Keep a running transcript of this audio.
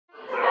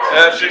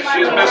She's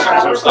missing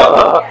some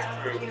stuff.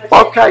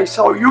 Okay,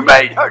 so you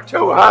made her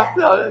too,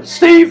 huh,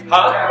 Steve?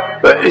 Huh?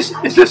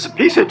 Is this a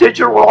piece of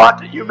digital art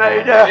that you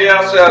made?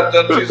 Yes,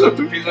 she's a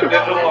piece of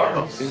digital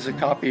art. Here's a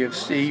copy of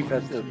Steve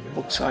at the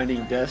book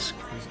signing desk.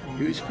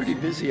 He was pretty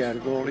busy out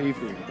of all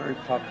evening, very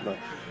popular.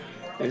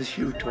 There's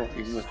Hugh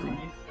talking with him,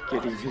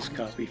 getting his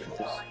copy for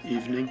this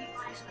evening.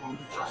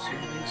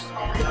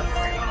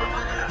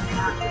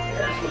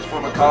 This was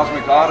from a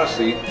Cosmic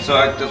Odyssey, so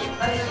I just,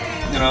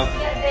 you know.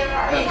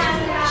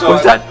 So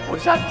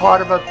was that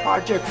part of a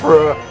project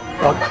for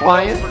a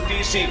client? For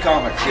DC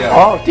Comics, yeah.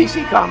 Oh,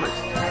 DC Comics.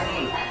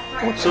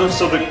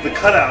 So the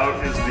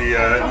cutout is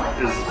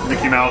is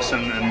Mickey Mouse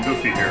and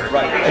Goofy here.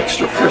 Right.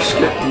 Extra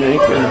frisket and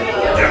ink, and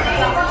Yeah.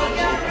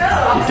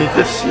 he did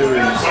this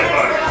series.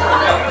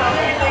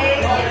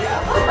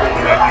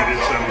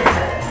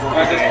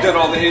 I just did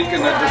all the ink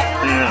and I just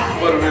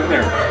put them in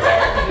there.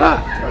 Ah,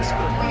 that's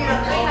good.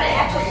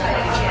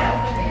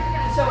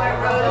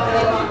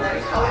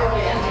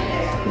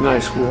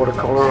 Nice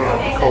watercolor on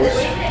the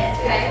coast.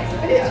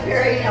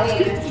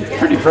 It's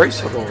pretty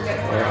versatile.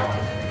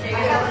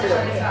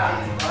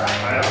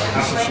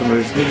 This is from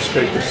his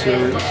newspaper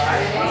series.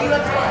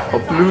 A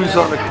Blues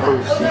on the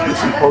Coast. He did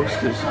some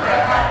posters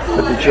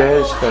for the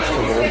jazz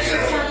festivals.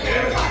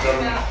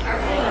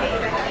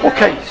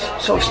 Okay,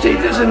 so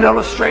Steve, this is an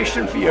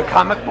illustration for your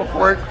comic book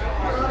work.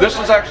 This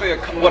is actually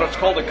what it's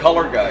called a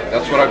color guide.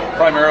 That's what I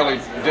primarily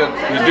did.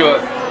 You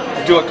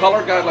do a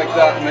color guide like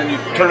that, and then you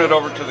turn it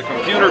over to the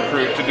computer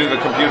crew to do the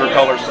computer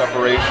color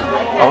separation.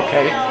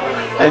 Okay,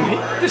 and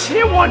this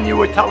here one you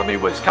were telling me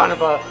was kind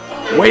of a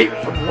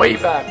from way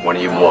back, one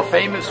of your more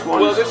famous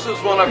ones. Well, this is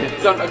one I've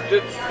done.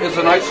 It's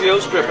an ICO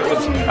strip. It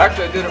was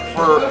actually I did it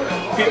for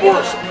people who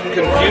were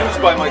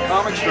confused by my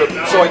comic strip,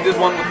 so I did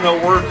one with no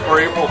word for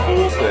April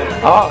Fool's Day.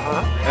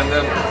 And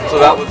then so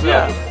that was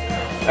it.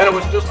 And it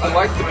was just I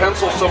liked the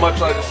pencil so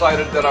much I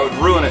decided that I would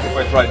ruin it if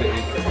I tried to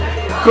ink it.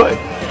 Good.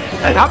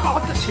 And how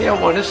about this here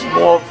one? This is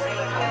more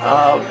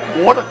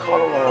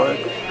watercolor.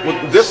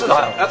 Well, this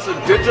style. That's a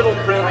digital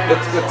print.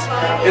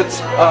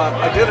 It's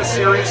I did a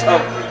series of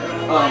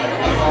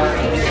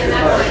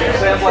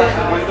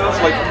sandblasted windows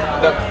like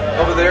that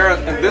over there,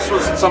 and this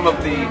was some of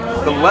the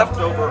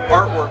leftover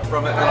artwork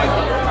from it, and I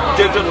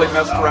digitally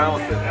messed around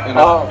with it and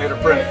made a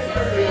print.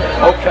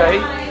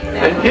 Okay,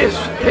 and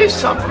here's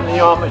some from the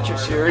Armature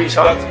series.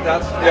 Huh?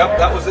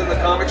 That was in the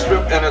comic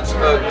strip, and it's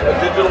a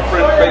digital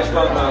print based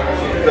on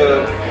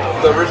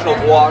the original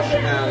gouache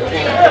and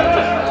ink.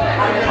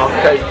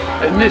 Okay,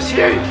 and this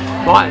here.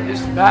 Mine, this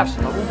is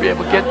massive. I won't be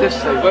able to get this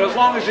thing. But as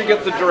long as you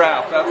get the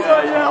giraffe, that's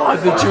like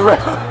the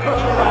giraffe.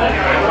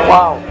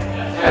 Wow.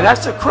 And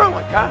that's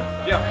acrylic, huh?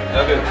 Yeah,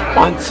 that is.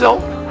 On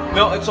silk?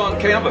 No, it's on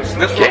canvas.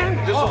 This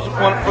was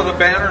one for the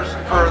banners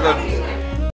for the